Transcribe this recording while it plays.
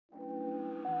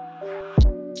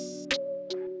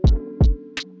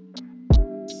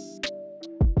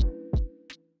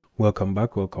Welcome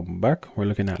back, welcome back. We're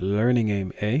looking at Learning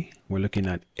Aim A. We're looking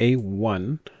at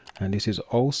A1, and this is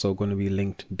also going to be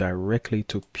linked directly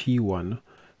to P1.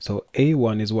 So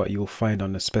A1 is what you'll find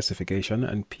on the specification,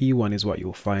 and P1 is what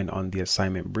you'll find on the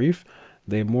assignment brief.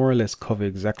 They more or less cover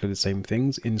exactly the same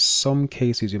things. In some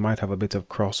cases, you might have a bit of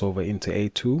crossover into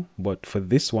A2, but for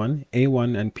this one,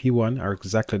 A1 and P1 are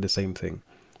exactly the same thing.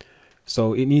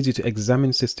 So it needs you to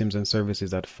examine systems and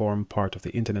services that form part of the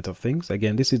Internet of Things.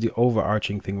 Again, this is the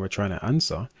overarching thing we're trying to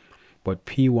answer, but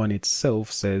P1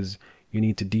 itself says you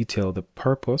need to detail the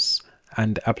purpose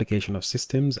and application of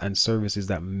systems and services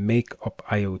that make up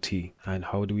IoT. And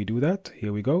how do we do that?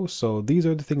 Here we go. So these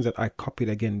are the things that I copied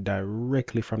again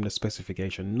directly from the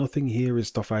specification. Nothing here is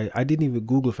stuff I didn't even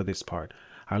Google for this part.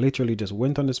 I literally just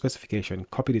went on the specification,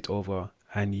 copied it over,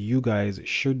 and you guys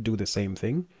should do the same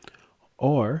thing.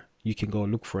 Or you can go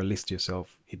look for a list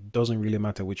yourself. It doesn't really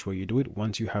matter which way you do it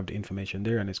once you have the information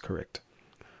there and it's correct.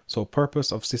 So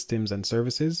purpose of systems and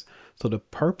services. So the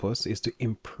purpose is to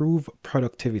improve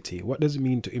productivity. What does it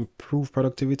mean to improve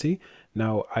productivity?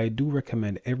 Now, I do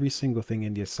recommend every single thing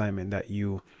in the assignment that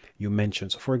you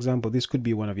mention. So for example, this could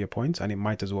be one of your points, and it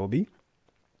might as well be.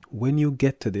 When you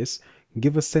get to this,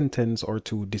 give a sentence or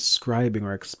two describing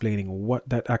or explaining what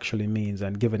that actually means,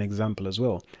 and give an example as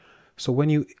well.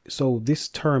 So this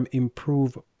term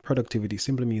improve productivity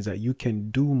simply means that you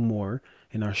can do more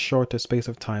in a shorter space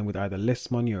of time with either less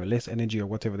money or less energy or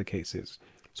whatever the case is.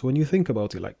 So when you think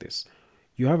about it like this,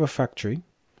 you have a factory,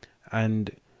 and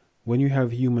when you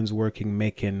have humans working,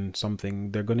 making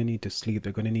something, they're going to need to sleep,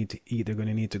 they're going to need to eat, they're going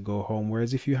to need to go home.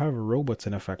 Whereas if you have robots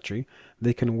in a factory,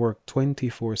 they can work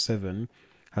 24/7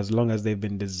 as long as they've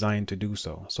been designed to do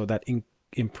so. So that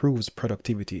improves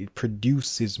productivity. It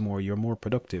produces more, you're more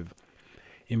productive.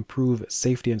 Improve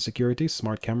safety and security,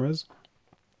 smart cameras.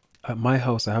 At my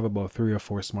house, I have about 3 or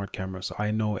 4 smart cameras. So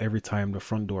I know every time the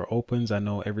front door opens, I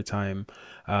know every time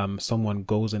someone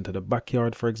goes into the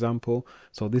backyard, for example.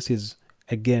 So this is,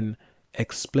 again,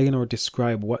 explain or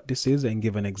describe what this is and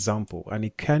give an example. And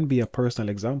it can be a personal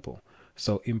example.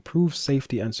 So improve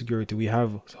safety and security. We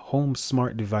have home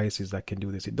smart devices that can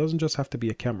do this. It doesn't just have to be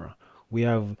a camera. We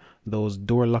have those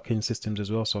door locking systems as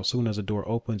well. So as soon as the door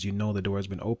opens, you know the door has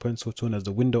been opened. So as soon as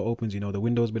the window opens, you know the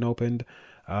window has been opened.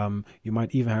 You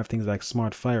might even have things like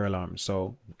smart fire alarms.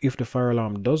 So if the fire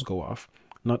alarm does go off,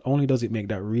 not only does it make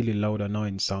that really loud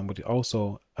annoying sound, but it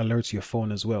also alerts your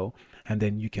phone as well. And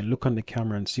then you can look on the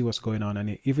camera and see what's going on.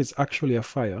 And if it's actually a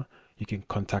fire, you can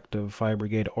contact the fire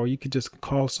brigade, or you could just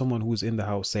call someone who's in the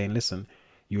house saying, listen,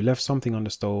 you left something on the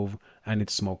stove and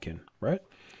it's smoking, right?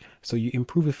 So you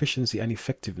improve efficiency and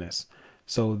effectiveness.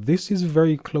 So this is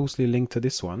very closely linked to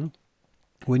this one.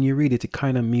 When you read it, it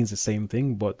kind of means the same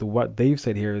thing, but what they've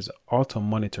said here is auto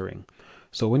monitoring.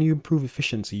 So when you improve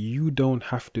efficiency, you don't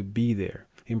have to be there.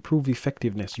 Improve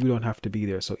effectiveness, you don't have to be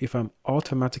there. So if I'm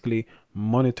automatically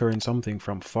monitoring something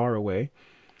from far away,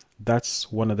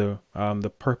 that's one of the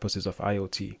purposes of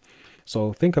IoT.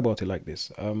 So think about it like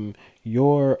this.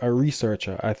 You're a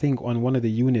researcher. I think on one of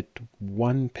the Unit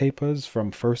 1 papers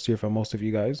from first year for most of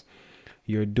you guys,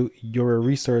 you're a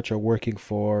researcher working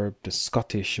for the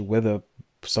Scottish weather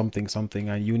something,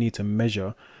 and you need to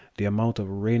measure the amount of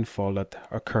rainfall that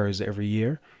occurs every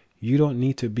year. You don't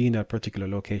need to be in that particular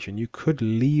location. You could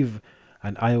leave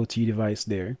an IoT device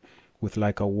there with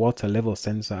like a water level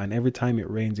sensor, and every time it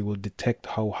rains, it will detect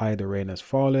how high the rain has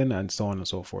fallen and so on and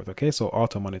so forth. Okay, so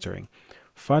auto monitoring.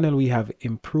 Finally, we have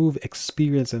improve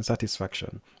experience and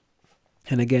satisfaction.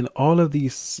 And again, all of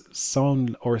these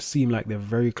sound or seem like they're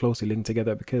very closely linked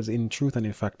together, because in truth and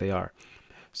in fact they are.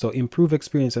 So improve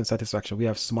experience and satisfaction. We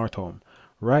have smart home.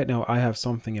 Right now, I have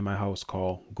something in my house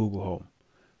called Google Home,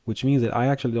 which means that I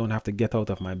actually don't have to get out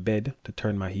of my bed to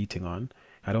turn my heating on.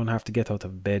 I don't have to get out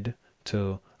of bed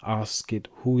to ask it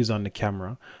who is on the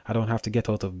camera. I don't have to get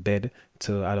out of bed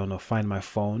to, I don't know, find my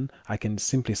phone. I can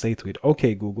simply say to it,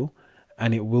 okay, Google,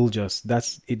 and it will just,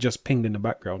 it just pinged in the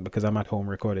background because I'm at home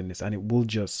recording this, and it will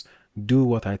just do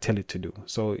what I tell it to do.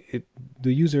 So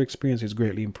the user experience is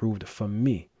greatly improved for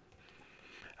me.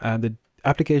 The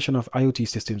application of IoT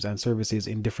systems and services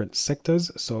in different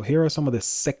sectors. So here are some of the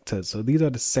sectors. So these are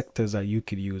the sectors that you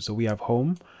could use. So we have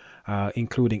home,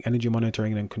 including energy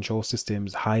monitoring and control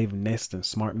systems, Hive, Nest, and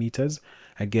smart meters.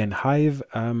 Again, Hive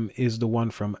is the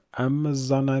one from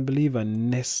Amazon, I believe,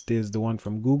 and Nest is the one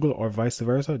from Google, or vice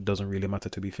versa. It doesn't really matter,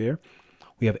 to be fair.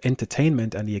 We have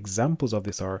entertainment, and the examples of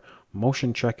this are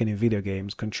motion tracking in video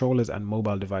games, controllers, and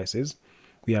mobile devices.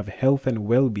 We have health and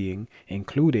well-being,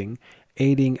 including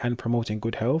aiding and promoting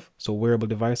good health. So wearable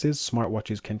devices,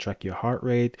 smartwatches can track your heart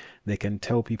rate. They can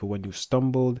tell people when you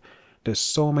stumbled. There's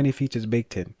so many features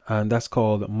baked in, and that's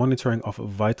called monitoring of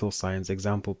vital signs.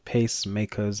 Example,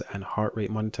 pacemakers and heart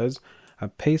rate monitors. A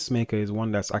pacemaker is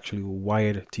one that's actually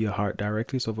wired to your heart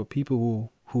directly. So for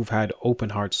people who've had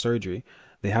open heart surgery,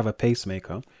 they have a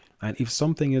pacemaker. And if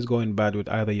something is going bad with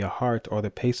either your heart or the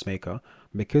pacemaker,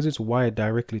 because it's wired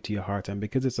directly to your heart and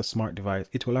because it's a smart device,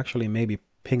 it will actually maybe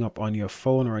ping up on your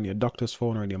phone or on your doctor's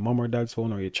phone or on your mom or dad's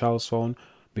phone or your child's phone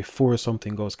before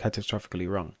something goes catastrophically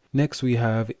wrong. Next, we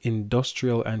have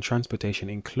industrial and transportation,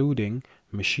 including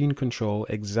machine control.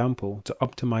 Example, to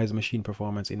optimize machine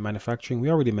performance in manufacturing. We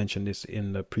already mentioned this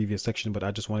in the previous section, but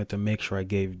I just wanted to make sure I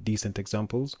gave decent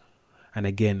examples. And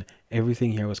again,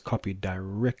 everything here was copied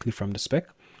directly from the spec.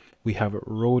 We have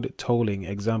road tolling.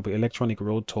 Example, electronic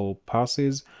road toll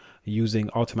passes using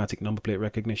automatic number plate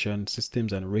recognition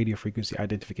systems and radio frequency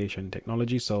identification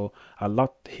technology. So a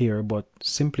lot here, but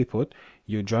simply put,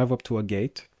 you drive up to a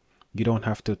gate. You don't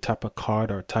have to tap a card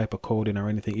or type a code in or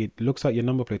anything. It looks at your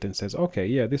number plate and says, okay,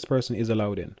 yeah, this person is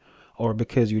allowed in. Or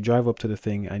because you drive up to the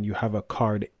thing and you have a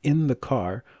card in the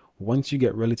car, once you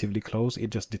get relatively close, it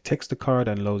just detects the card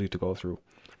and allows you to go through.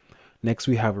 Next,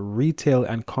 we have retail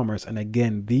and commerce. And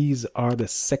again, these are the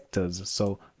sectors.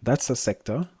 So that's a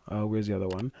sector. Where's the other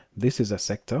one? This is a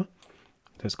sector.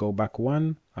 Let's go back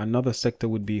one. Another sector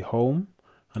would be home.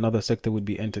 Another sector would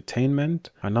be entertainment.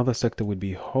 Another sector would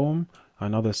be home.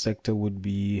 Another sector would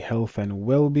be health and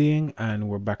well-being. And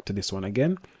we're back to this one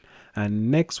again.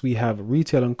 And next we have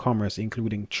retail and commerce,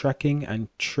 including tracking and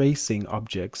tracing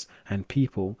objects and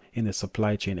people in the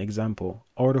supply chain. Example,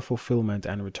 order fulfillment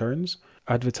and returns,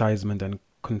 advertisement and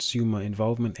consumer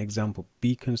involvement. Example,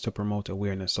 beacons to promote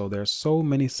awareness. So there are so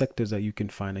many sectors that you can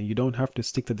find, and you don't have to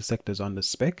stick to the sectors on the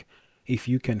spec. If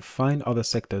you can find other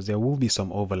sectors, there will be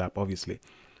some overlap, obviously.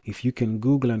 If you can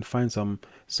Google and find some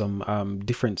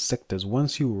different sectors,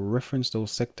 once you reference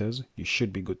those sectors, you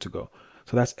should be good to go.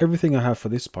 So that's everything I have for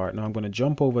this part. Now I'm going to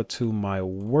jump over to my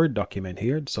Word document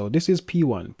here. So this is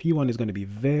P1. P1 is going to be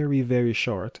very, very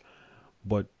short,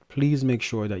 but please make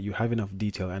sure that you have enough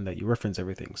detail and that you reference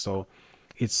everything. So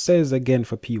it says again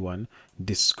for P1,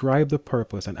 describe the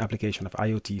purpose and application of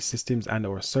IoT systems and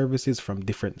or services from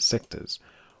different sectors.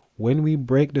 When we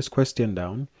break this question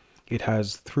down, it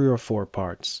has 3 or 4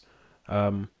 parts.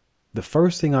 The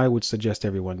first thing I would suggest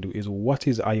everyone do is, what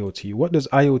is IoT? What does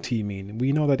IoT mean?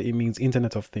 We know that it means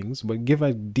Internet of Things, but give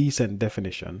a decent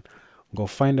definition. Go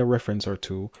find a reference or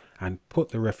two and put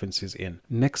the references in.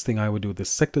 Next thing I would do, the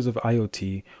sectors of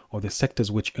IoT, or the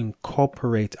sectors which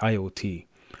incorporate IoT.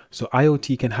 So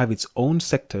IoT can have its own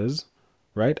sectors,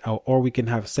 right? Or we can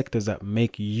have sectors that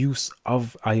make use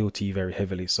of IoT very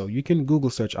heavily. So you can Google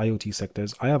search IoT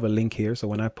sectors. I have a link here. So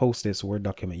when I post this Word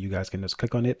document, you guys can just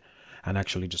click on it and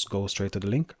actually just go straight to the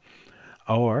link.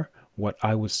 Or what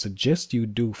I would suggest you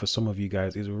do for some of you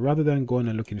guys is, rather than going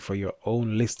and looking for your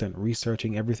own list and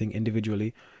researching everything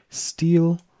individually,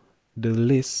 steal the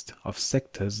list of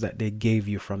sectors that they gave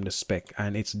you from the spec,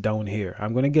 and it's down here.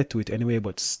 I'm going to get to it anyway,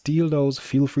 but steal those.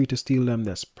 Feel free to steal them.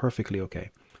 That's perfectly okay.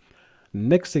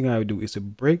 Next thing I would do is to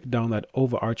break down that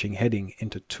overarching heading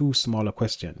into 2 smaller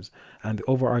questions. And the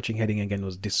overarching heading again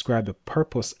was describe the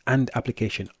purpose and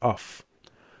application of.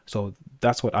 So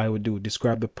that's what I would do.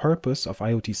 Describe the purpose of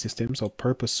IoT systems, so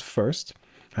purpose first,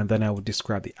 and then I would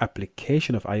describe the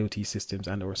application of IoT systems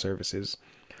and or services.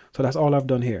 So that's all I've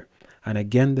done here. And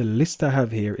again, the list I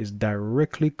have here is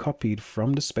directly copied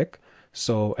from the spec.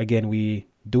 So again, we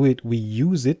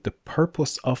use it, the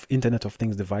purpose of Internet of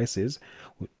Things devices,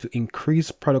 to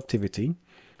increase productivity,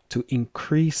 to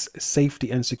increase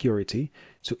safety and security,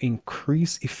 to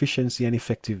increase efficiency and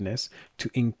effectiveness, to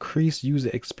increase user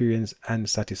experience and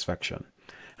satisfaction.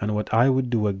 And what I would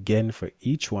do again for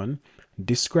each one,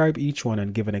 describe each one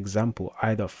and give an example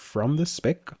either from the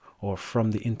spec or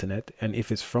from the internet. And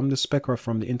if it's from the spec or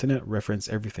from the internet, reference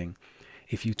everything.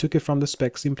 If you took it from the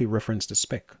spec, simply reference the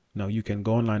spec. Now you can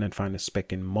go online and find the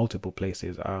spec in multiple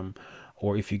places.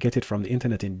 Or if you get it from the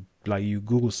internet, in like you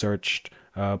Google searched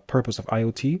purpose of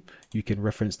IoT, you can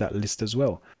reference that list as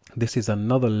well. This is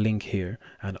another link here,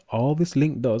 and all this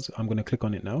link does, I'm going to click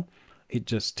on it now. It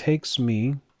just takes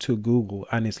me to Google,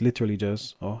 and it's literally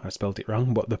just, oh, I spelled it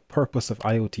wrong, but the purpose of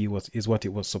IoT is what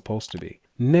it was supposed to be.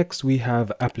 Next we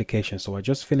have application. So I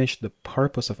just finished the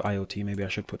purpose of IoT. Maybe I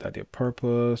should put that there,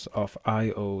 purpose of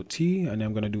IoT, and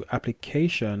I'm going to do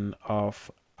application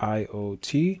of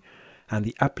IoT. And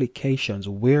the applications,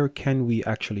 where can we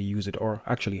actually use it, or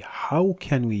actually how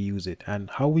can we use it? And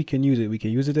how we can use it, we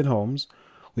can use it in homes,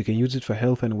 we can use it for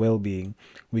health and well-being,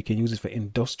 we can use it for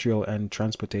industrial and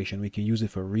transportation, we can use it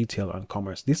for retail and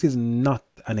commerce. This is not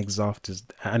an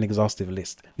exhaustive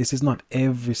list. This is not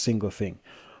every single thing,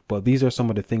 but these are some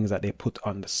of the things that they put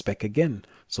on the spec again.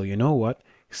 So you know what?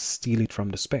 Steal it from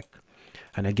the spec.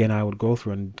 And again, I would go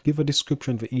through and give a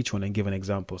description for each one and give an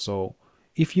example. So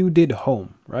if you did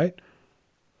home, right?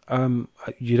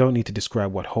 You don't need to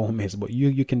describe what home is, but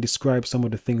you can describe some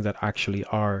of the things that actually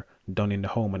are done in the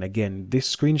home. And again,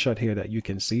 this screenshot here that you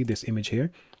can see, this image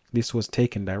here, this was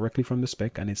taken directly from the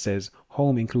spec, and it says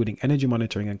home including energy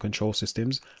monitoring and control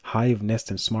systems, Hive, Nest,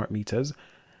 and smart meters.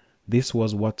 This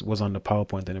was what was on the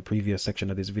PowerPoint in a previous section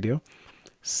of this video.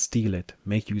 Steal it,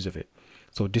 make use of it.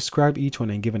 So describe each one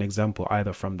and give an example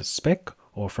either from the spec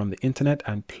or from the internet,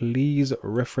 and please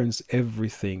reference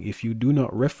everything. If you do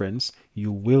not reference,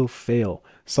 you will fail.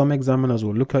 Some examiners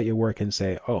will look at your work and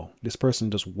say, oh, this person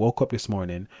just woke up this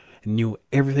morning, knew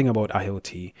everything about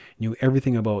IoT, knew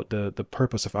everything about the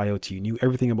purpose of IoT, knew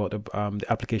everything about the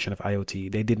application of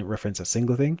IoT. They didn't reference a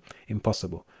single thing.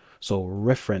 Impossible. So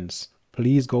reference.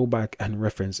 Please go back and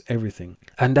reference everything.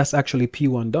 And that's actually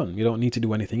P1 done. You don't need to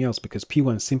do anything else, because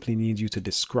P1 simply needs you to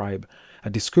describe. A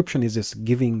description is just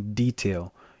giving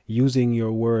detail, using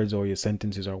your words or your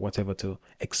sentences or whatever to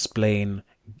explain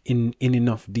in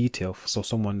enough detail so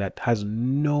someone that has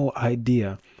no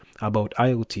idea about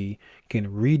IoT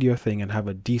can read your thing and have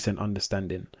a decent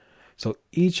understanding. So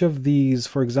each of these,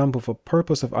 for example, for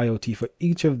purpose of IoT, for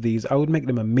each of these, I would make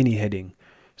them a mini heading.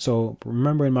 So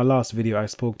remember in my last video, I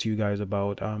spoke to you guys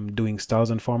about doing styles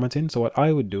and formatting. So what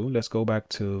I would do, let's go back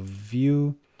to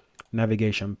view,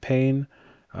 navigation pane.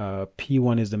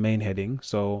 P1 is the main heading.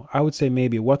 So I would say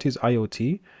maybe what is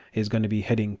IoT is going to be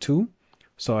heading 2.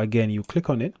 So again, you click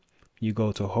on it, you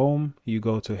go to home, you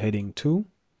go to heading 2.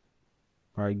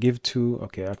 All right, give 2.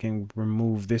 Okay, I can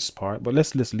remove this part, but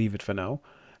let's just leave it for now.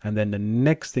 And then the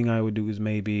next thing I would do is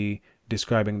maybe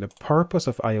describing the purpose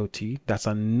of IoT. That's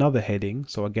another heading.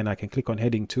 So again, I can click on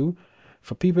heading 2.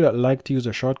 For people that like to use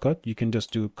a shortcut, you can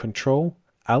just do Control,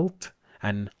 Alt,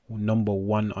 and number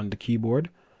 1 on the keyboard.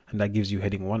 And that gives you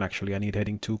heading 1. Actually, I need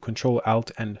heading 2. Control,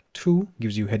 Alt, and 2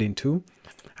 gives you heading 2.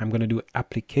 I'm going to do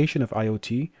application of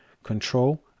IoT,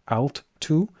 Control, Alt,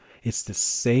 2. It's the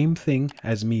same thing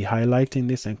as me highlighting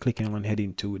this and clicking on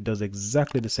heading 2. It does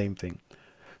exactly the same thing.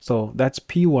 So that's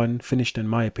P1 finished, in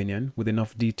my opinion, with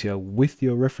enough detail. With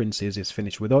your references, it's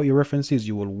finished. Without your references,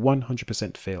 you will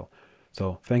 100% fail.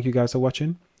 So thank you guys for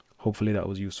watching. Hopefully that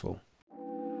was useful.